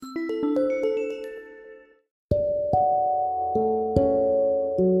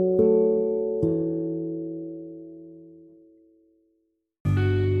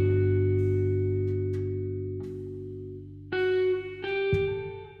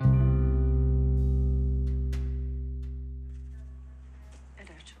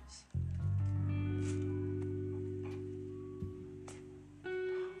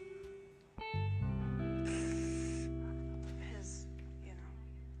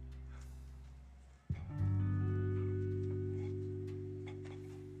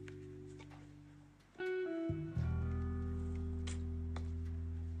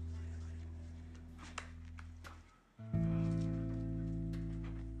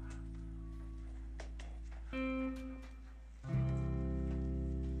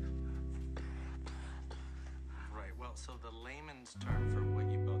Well, so the layman's term for what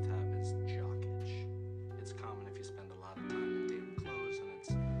you both have is jockage. It's common if you spend a lot of time in damp clothes, and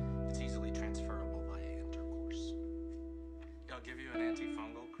it's easily transferable via intercourse. I'll give you an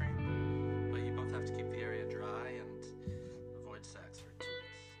antifungal cream, but you both have to keep the area dry and avoid sex for 2 weeks.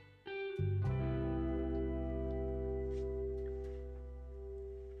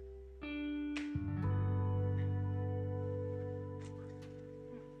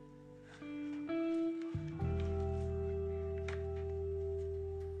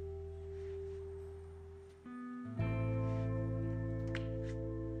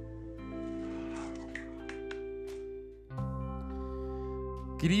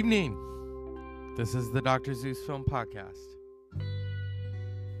 Good evening. This is the Dr. Zeus Film Podcast.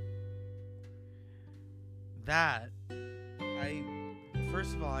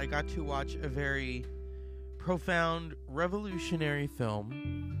 First of all, I got to watch a very profound, revolutionary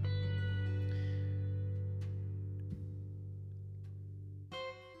film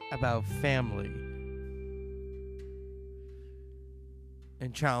about family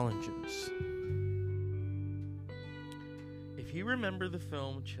and challenges. If you remember the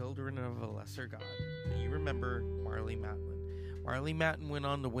film Children of a Lesser God, and you remember Marlee Matlin. Marlee Matlin went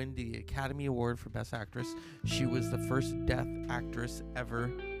on to win the Academy Award for Best Actress. She was the first deaf actress ever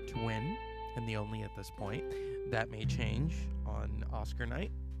to win, and the only at this point. That may change on Oscar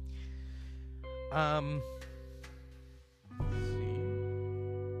night. Let's see.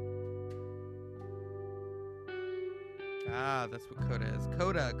 That's what Coda is.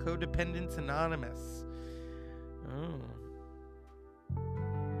 Coda, Codependence Anonymous. Oh.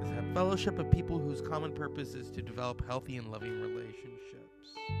 Is a fellowship of people whose common purpose is to develop healthy and loving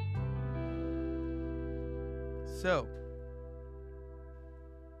relationships. So,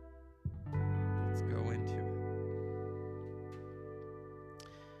 let's go into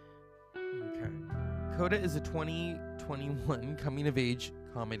it. Okay. Coda is a 2021 coming-of-age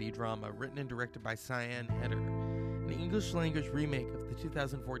comedy drama written and directed by Cyan Heder, an English-language remake of the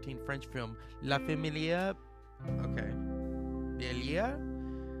 2014 French film La Familia. Okay. Delia.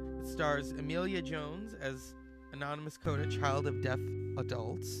 It stars Emilia Jones as anonymous Coda, child of deaf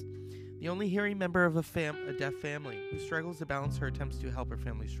adults, the only hearing member of a deaf family who struggles to balance her attempts to help her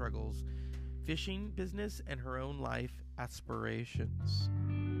family struggles, fishing business, and her own life aspirations.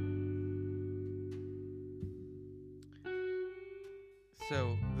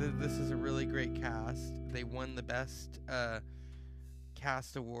 So this is a really great cast. They won the Best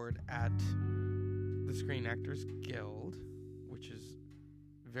Cast Award at the Screen Actors Guild, which is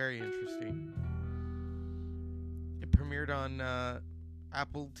very interesting. It premiered on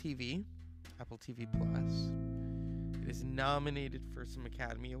Apple TV Plus. It is nominated for some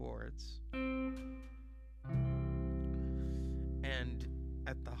Academy Awards. And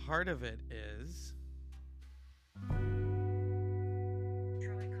at the heart of it is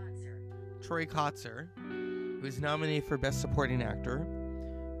Troy Kotsur, who is nominated for Best Supporting Actor,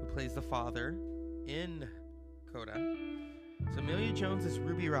 who plays the father in Coda. So Emilia Jones is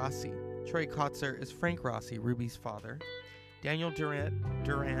Ruby Rossi. Troy Kotsur is Frank Rossi, Ruby's father. Daniel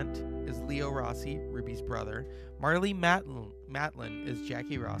Durant is Leo Rossi, Ruby's brother. Marlee Matlin is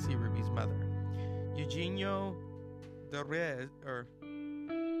Jackie Rossi, Ruby's mother. Eugenio Derbez, or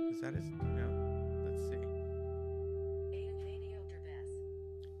is that his? No, let's see.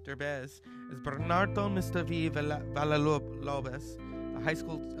 Derbez is Bernardo Mistavi Villalobos, a high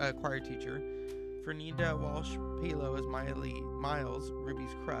school choir teacher. Fernanda Walsh Palo as Miles,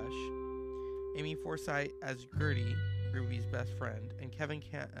 Ruby's crush. Amy Forsythe as Gertie, Ruby's best friend. And Kevin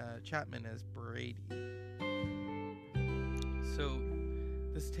Chapman as Brady. So,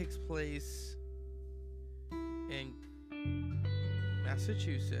 this takes place in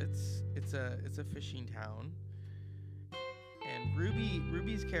Massachusetts. It's a fishing town. And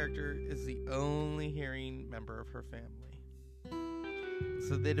Ruby's character is the only hearing member of her family.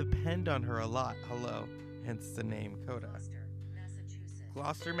 So they depend on her a lot. Hello, hence the name Coda.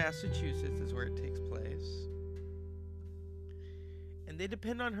 Gloucester, Massachusetts is where it takes place. And they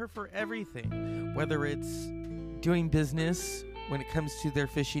depend on her for everything, whether it's doing business when it comes to their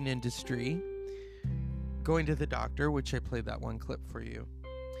fishing industry, going to the doctor, which I played that one clip for you,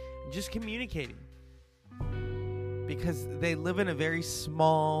 and just communicating. Because they live in a very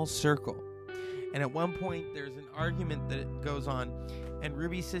small circle. And at one point, there's an argument that goes on, and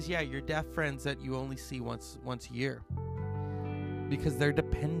Ruby says, yeah, you're deaf friends that you only see once a year. Because they're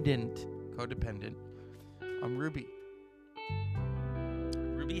codependent on Ruby.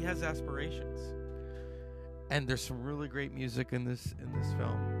 Ruby has aspirations. And there's some really great music in this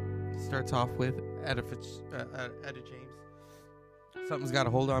film. It starts off with Etta James. Something's Got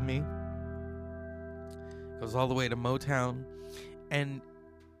a Hold on Me. goes all the way to Motown, and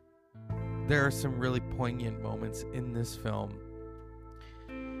there are some really poignant moments in this film,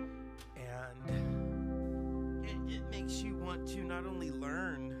 and it makes you want to not only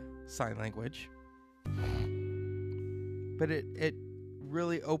learn sign language, but it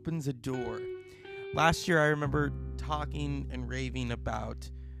really opens a door. Last year I remember talking and raving about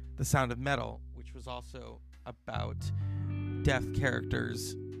The Sound of Metal, which was also about deaf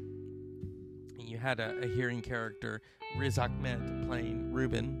characters. And you had a hearing character, Riz Ahmed, playing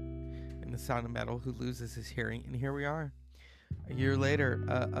Ruben in The Sound of Metal, who loses his hearing. And here we are, a year later,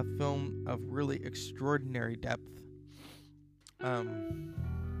 a film of really extraordinary depth.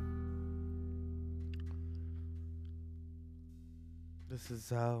 This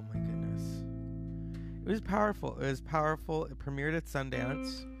is, oh my goodness. It was powerful. It was powerful. It premiered at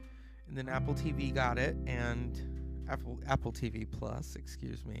Sundance, and then Apple TV got it, and Apple TV Plus,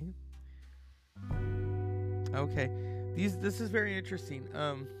 excuse me. Okay. This is very interesting.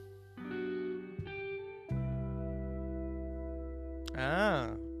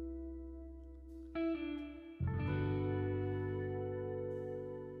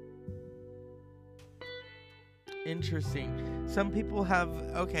 Interesting. Some people have,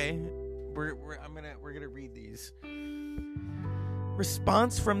 okay, we're gonna read these.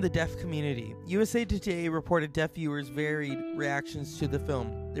 Response from the deaf community. USA Today reported deaf viewers' varied reactions to the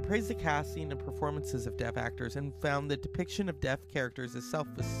film. They praised the casting and performances of deaf actors and found the depiction of deaf characters as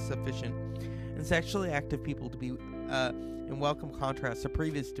self-sufficient and sexually active people to be in welcome contrast to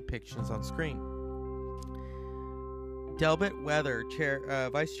previous depictions on screen. Delbert Weather,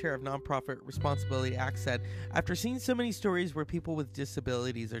 Vice Chair of Nonprofit Responsibility Act, said, after seeing so many stories where people with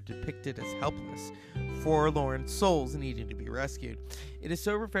disabilities are depicted as helpless, forlorn souls needing to be rescued, it is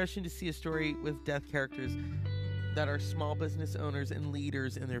so refreshing to see a story with deaf characters that are small business owners and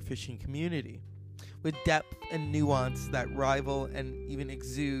leaders in their fishing community, with depth and nuance that rival and even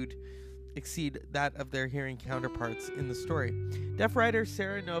exceed that of their hearing counterparts in the story. Deaf writer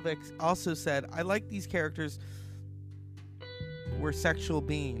Sarah Novak also said, I like these characters were sexual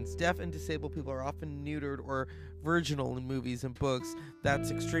beings. Deaf and disabled people are often neutered or virginal in movies and books. That's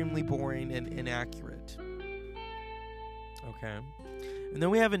extremely boring and inaccurate. Okay. And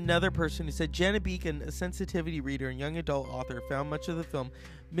then we have another person who said, Jenna Beacon, a sensitivity reader and young adult author, found much of the film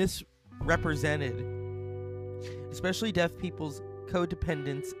misrepresented, especially deaf people's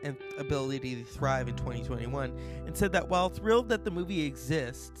codependence and ability to thrive in 2021, and said that while thrilled that the movie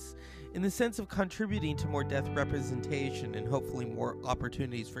exists, in the sense of contributing to more deaf representation and hopefully more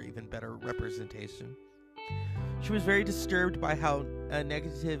opportunities for even better representation, she was very disturbed by how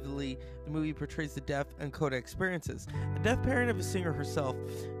negatively the movie portrays the deaf and Coda experiences. A deaf parent of a singer herself,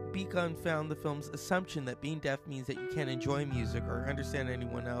 Beacon found the film's assumption that being deaf means that you can't enjoy music or understand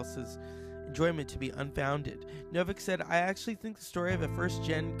anyone else's enjoyment to be unfounded. Novak said, I actually think the story of a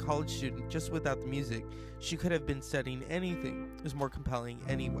first-gen college student, just without the music, she could have been studying anything, is more compelling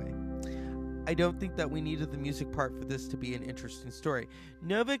anyway. I don't think that we needed the music part for this to be an interesting story.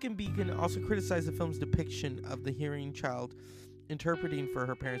 Novak and Beacon also criticized the film's depiction of the hearing child interpreting for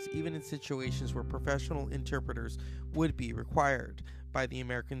her parents, even in situations where professional interpreters would be required by the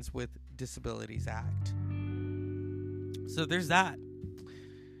Americans with Disabilities Act. So there's that.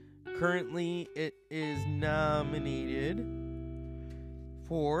 Currently, it is nominated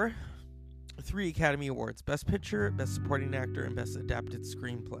for 3 Academy Awards: Best Picture, Best Supporting Actor, and Best Adapted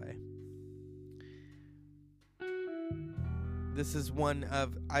Screenplay. This is one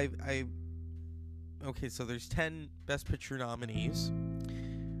of okay, so there's 10 Best Picture nominees.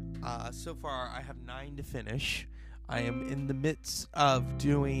 So far, I have 9 to finish. I am in the midst of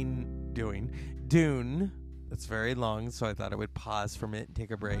doing Dune. That's very long, so I thought I would pause from it and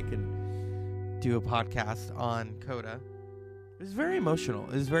take a break and do a podcast on Coda. It was very emotional.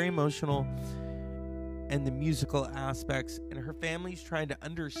 And the musical aspects, and her family's trying to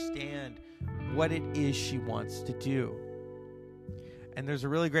understand what it is she wants to do. And there's a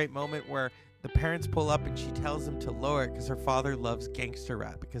really great moment where the parents pull up and she tells them to lower it because her father loves gangster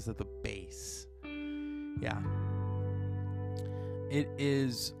rap because of the bass. Yeah. It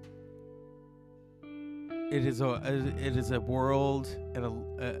is a world, and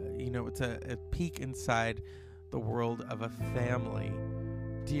it's a peek inside the world of a family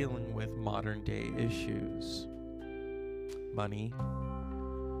dealing with modern day issues: money,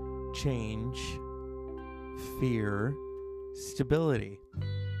 change, fear, stability.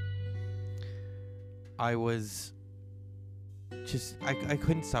 I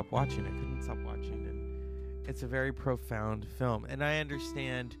couldn't stop watching. And it's a very profound film, and I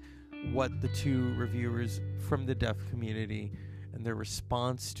understand what the 2 reviewers from the deaf community and their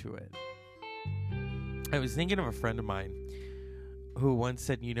response to it. I was thinking of a friend of mine who once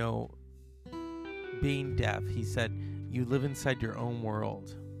said, being deaf, he said, you live inside your own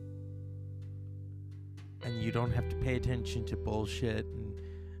world. And you don't have to pay attention to bullshit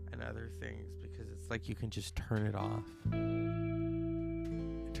and other things, because it's like you can just turn it off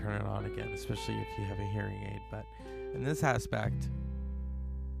and turn it on again, especially if you have a hearing aid. But in this aspect,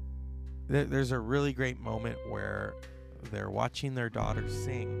 there's a really great moment where they're watching their daughter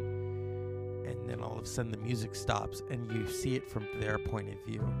sing, and then all of a sudden the music stops and you see it from their point of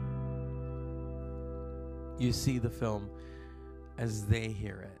view. You see the film as they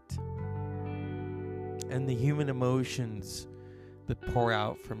hear it. And the human emotions that pour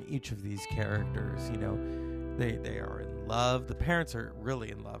out from each of these characters, they are in love. The parents are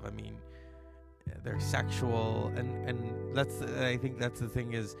really in love. I mean, they're sexual, and I think that's the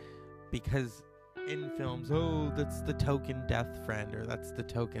thing, is because in films, that's the token death friend, or that's the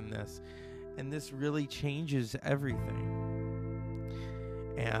token this, and this really changes everything.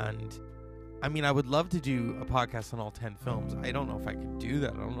 And I mean, I would love to do a podcast on all 10 films. I don't know if I could do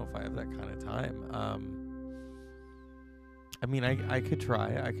that. I don't know if I have that kind of time. I mean, I could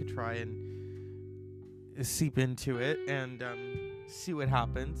try. I could try and seep into it and see what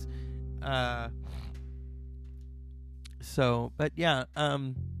happens. But yeah,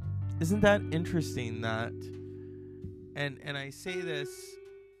 isn't that interesting that, and I say this,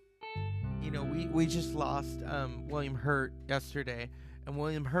 we just lost William Hurt yesterday, and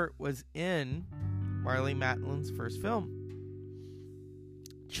William Hurt was in Marlee Matlin's first film,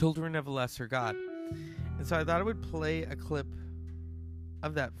 Children of a Lesser God. And so I thought I would play a clip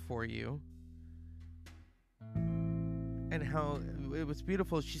of that for you, and how it was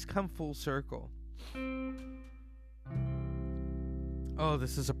beautiful. She's come full circle. Oh,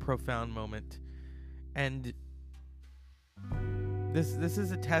 this is a profound moment. And this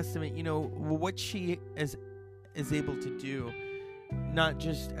is a testament, what she is able to do, not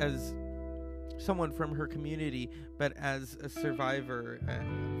just as someone from her community, but as a survivor of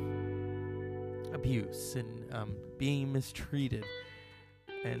abuse and being mistreated.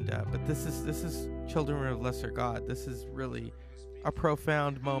 And but this is Children of Lesser God. This is really a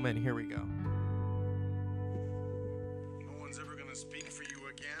profound moment. Here we go. No one's ever gonna speak for you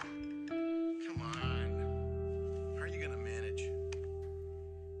again? Come on. How are you gonna manage?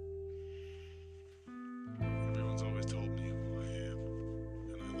 Everyone's always told me who I am,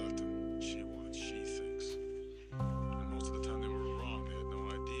 and I let them see what she thinks. And most of the time they were wrong. They had no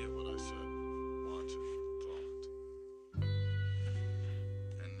idea what I said, wanted, thought.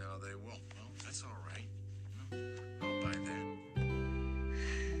 And now they will. Well, that's all right. I'll buy that.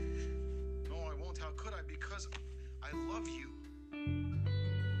 No, I won't. How could I? Because I love you.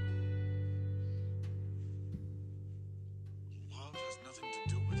 Love has nothing to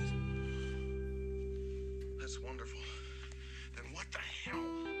do with it. That's wonderful. Then what the hell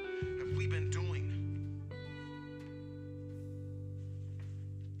have we been doing?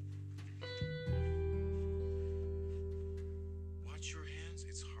 Watch your hands.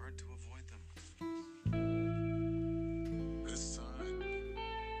 It's hard to avoid them. This sign.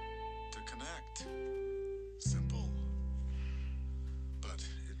 To connect. Simple. But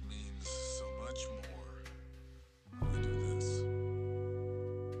it means so much more when we do this.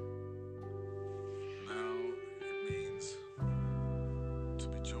 Now it means to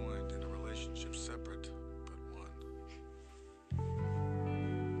be joined in a relationship separate but one.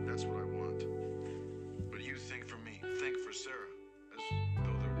 That's what I want. But you think for me, think for Sarah, as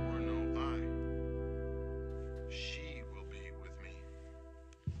though there were no I. She will be with me.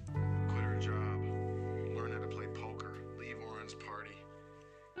 Quit her job, learn how to play poker, leave Oren's party,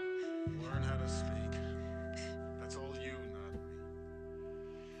 learn how to speak. That's all you, not me.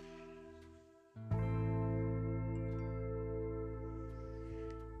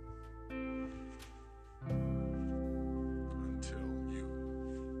 Until you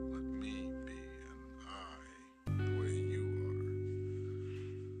let me be an I the way you are,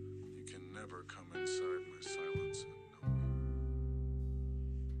 you can never come inside my silence and know me.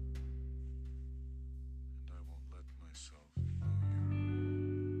 And I won't let myself know you.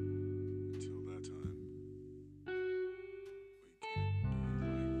 Until that time, we can't do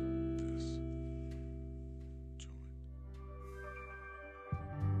like this. Join.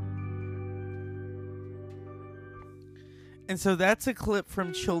 And so that's a clip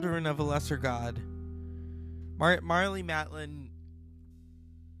from Children of a Lesser God. Marlee Matlin,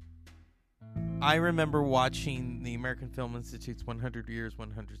 I remember watching the American Film Institute's 100 Years,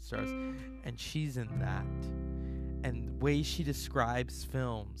 100 Stars, and she's in that. And the way she describes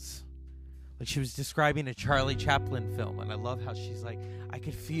films, like she was describing a Charlie Chaplin film, and I love how she's like, I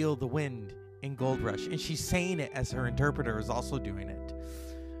could feel the wind in Gold Rush, and she's saying it as her interpreter is also doing it,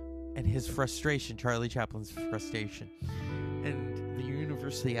 and his frustration, Charlie Chaplin's frustration, and the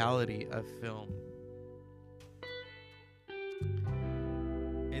universality of film.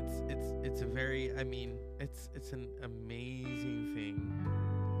 It's a very, I mean, it's an amazing thing,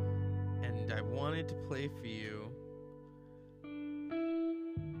 and I wanted to play for you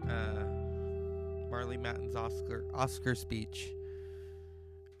Marley Matlin's Oscar speech,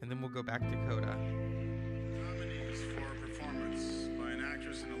 and then we'll go back to Coda. Nominees for a performance by an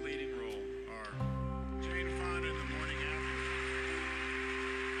actress in a leading role are Jane Fonda in The Morning After,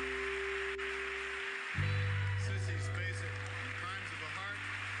 Sissy Spacek in Crimes of the Heart,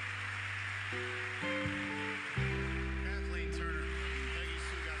 Kathleen Turner in Peggy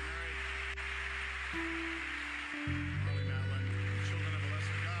Sue Got Married, Marley Matlin in Children of a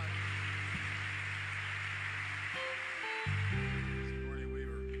Lesser God, Sigourney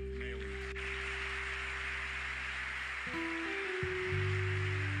Weaver in Aliens.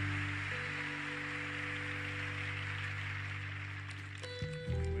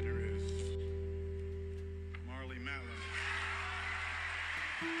 The winner is Marley Matlin.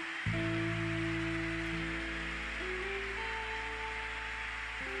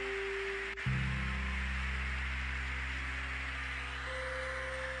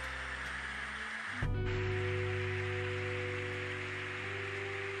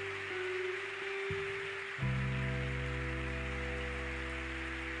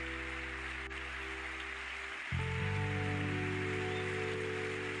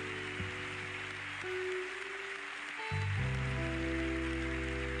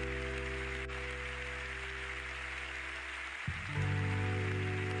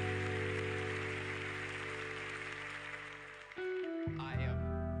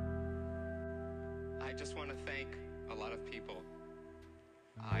 I just want to thank a lot of people.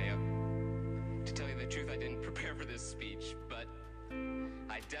 To tell you the truth, I didn't prepare for this speech, but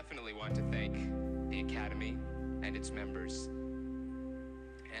I definitely want to thank the Academy and its members.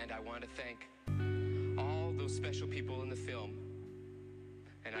 And I want to thank all those special people in the film.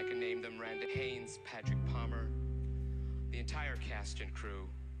 And I can name them: Randa Haynes, Patrick Palmer, the entire cast and crew,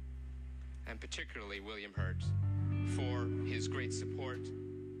 and particularly William Hurt for his great support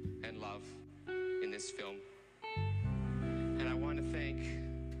and love in this film. And I want to thank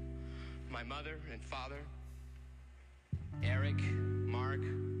my mother and father, Eric, Mark,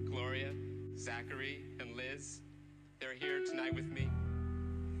 Gloria, Zachary, and Liz. They're here tonight with me.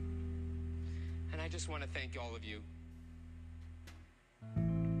 And I just want to thank all of you.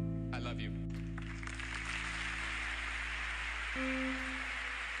 I love you.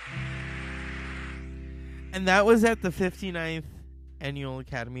 And that was at the 59th Annual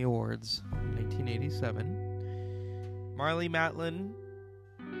Academy Awards, 1987. Marley Matlin,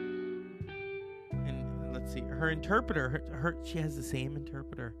 and let's see, her interpreter, she has the same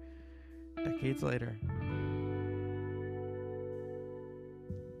interpreter decades later.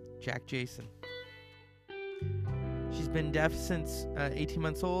 Jack Jason. She's been deaf since 18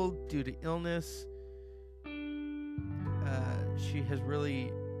 months old due to illness. She has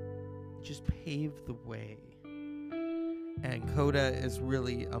really just paved the way. And Coda is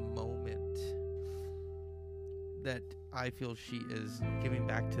really a moment that I feel she is giving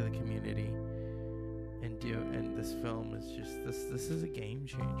back to the community. And this film is just, this is a game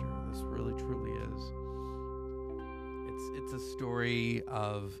changer. This really truly is. It's a story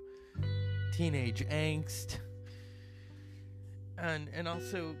of teenage angst and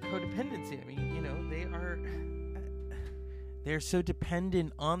also codependency. I mean, you know, they're so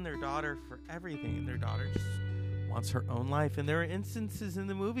dependent on their daughter for everything, and their daughter just wants her own life. And there are instances in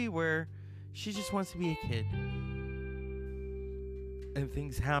the movie where she just wants to be a kid, and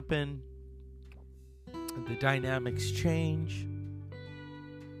things happen, and the dynamics change.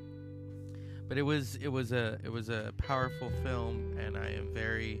 But it was a powerful film, and I'm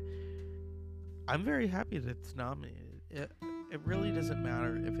very happy that it's nominated. It really doesn't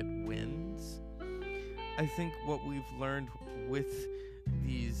matter if it wins. I think what we've learned with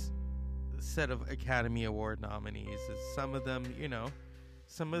these set of Academy Award nominees is some of them, you know,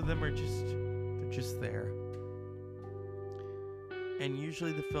 some of them are just there. And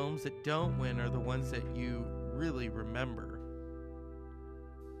usually the films that don't win are the ones that you really remember.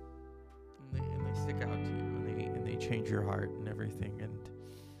 And they stick out to you, and they change your heart and everything. And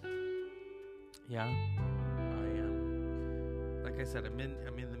yeah, I am, like I said, I'm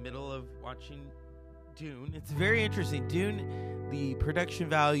in the middle of watching Dune. It's very interesting. Dune, the production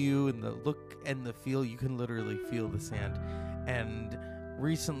value and the look and the feel, you can literally feel the sand. And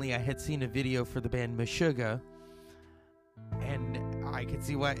recently I had seen a video for the band Meshuggah, and I can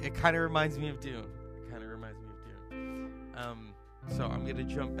see why it kind of reminds me of Dune. So I'm gonna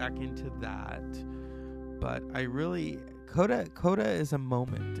jump back into that. But I really, Coda is a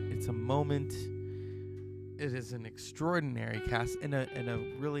moment. It's a moment. It is an extraordinary cast and a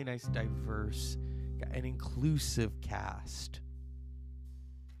really nice, diverse, and inclusive cast.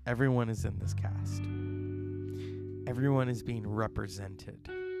 Everyone is in this cast. Everyone is being represented.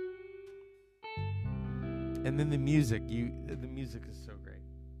 And then the music is so great.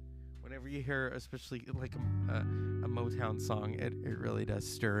 Whenever you hear, especially like a Motown song, it really does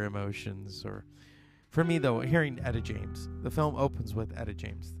stir emotions. Or for me though, hearing Etta James, the film opens with Etta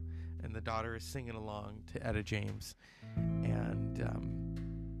James, and the daughter is singing along to Etta James, and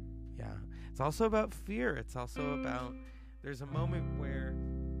it's also about fear. It's also about, there's a moment where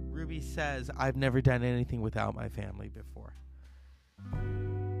Ruby says, "I've never done anything without my family before."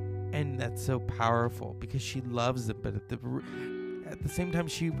 And that's so powerful because she loves it, but at the same time,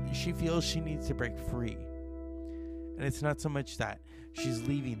 she feels she needs to break free. And it's not so much that she's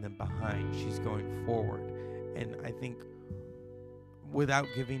leaving them behind, she's going forward. And I think without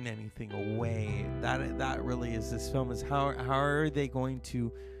giving anything away, that really is this film, is how are they going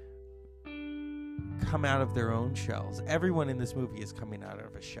to come out of their own shells. Everyone in this movie is coming out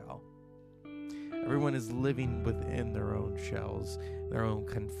of a shell. Everyone is living within their own shells, their own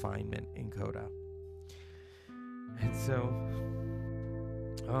confinement in Coda. And so,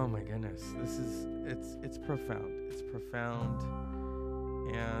 oh my goodness, it's profound. It's profound,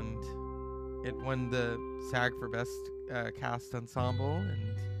 and it won the SAG for Best Cast Ensemble,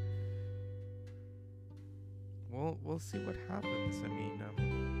 and we'll see what happens. I mean,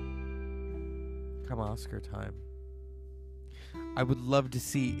 come Oscar time, I would love to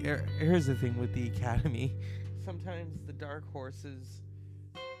see. Here's the thing with the Academy: sometimes the dark horses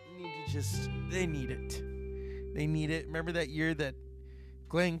need it. They need it. Remember that year that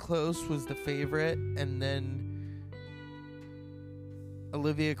Glenn Close was the favorite, and then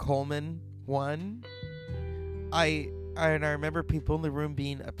Olivia Colman won? I remember people in the room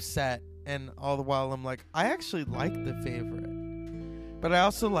being upset, and all the while I'm like, I actually like the favorite, but I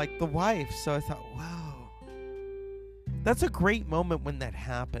also like the wife. So I thought, wow, that's a great moment when that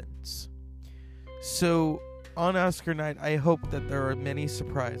happens. So on Oscar night, I hope that there are many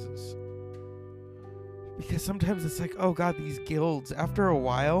surprises. Because sometimes it's like, oh God, these guilds, after a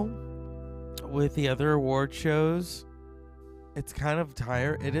while, with the other award shows, it's kind of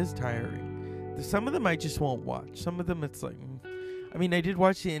it is tiring. Some of them I just won't watch. Some of them it's like, I mean, I did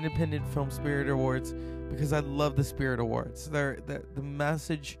watch the Independent Film Spirit Awards because I love the Spirit Awards. The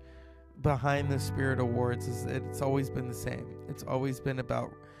message behind the Spirit Awards is that it's always been the same. It's always been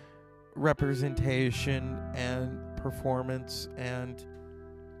about representation and performance and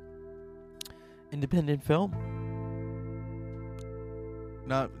independent film,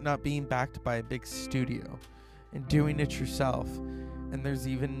 not being backed by a big studio and doing it yourself. And there's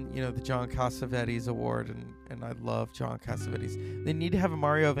even, the John Cassavetes Award, and I love John Cassavetes. They need to have a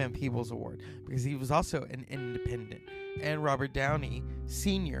Mario Van Peebles Award because he was also an independent, and Robert Downey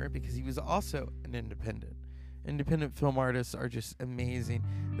Sr. because he was also an independent. Independent film artists are just amazing.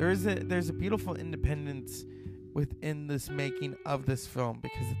 There's a beautiful independence within this making of this film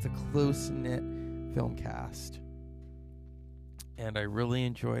because it's a close-knit film cast, and I really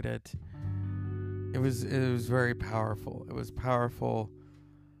enjoyed it. It was very powerful. It was powerful,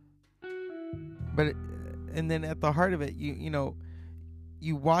 but and then at the heart of it,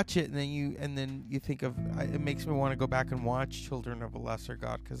 you watch it, and then you think of it. Makes me want to go back and watch Children of a Lesser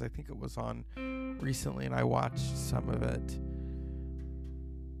God because I think it was on recently, and I watched some of it.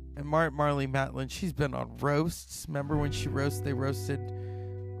 And Marlee Matlin, she's been on roasts. Remember when they roasted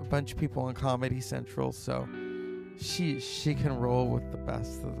a bunch of people on Comedy Central, so she can roll with the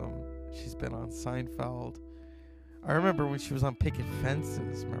best of them. She's been on Seinfeld. I remember when she was on Picket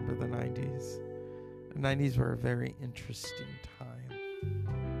Fences. Remember the 90s? The 90s were a very interesting time.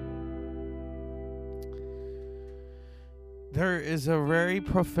 There is a very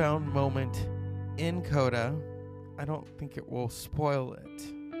profound moment in Coda. I don't think it will spoil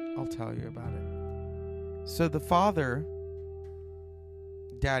it. I'll tell you about it. So the father,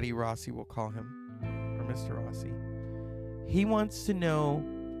 Daddy Rossi, we'll call him, or Mr. Rossi, he wants to know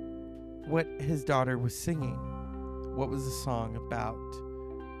what his daughter was singing. What was the song about?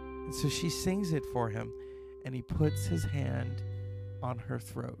 And so she sings it for him, and he puts his hand on her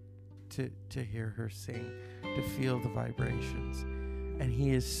throat to hear her sing, to feel the vibrations. And he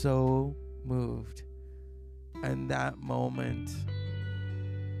is so moved. And that moment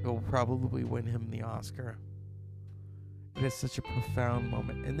will probably win him the Oscar. It is such a profound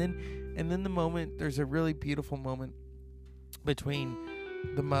moment. And then the moment, there's a really beautiful moment between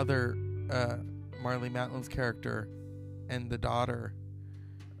the mother, Marley Matlin's character, and the daughter,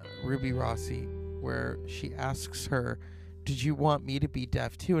 Ruby Rossi, where she asks her, "Did you want me to be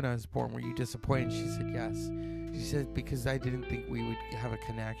deaf too when I was born? Were you disappointed?" She said yes. She said, because I didn't think we would have a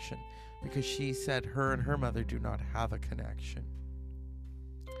connection. Because she said her and her mother do not have a connection.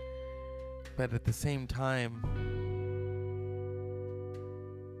 But at the same time,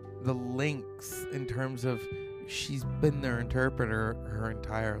 the links in terms of she's been their interpreter her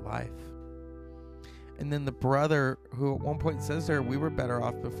entire life. And then the brother, who at one point says to her, "We were better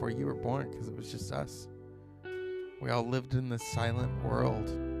off before you were born because it was just us. We all lived in this silent world."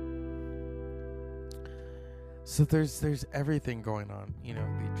 So there's everything going on, you know,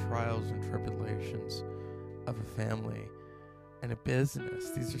 the trials and tribulations of a family and a business.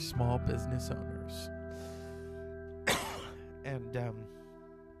 These are small business owners. And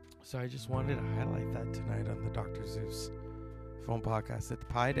so I just wanted to highlight that tonight on the Dr. Zeus phone podcast at the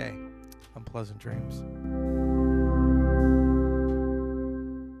Pi Day on Pleasant Dreams.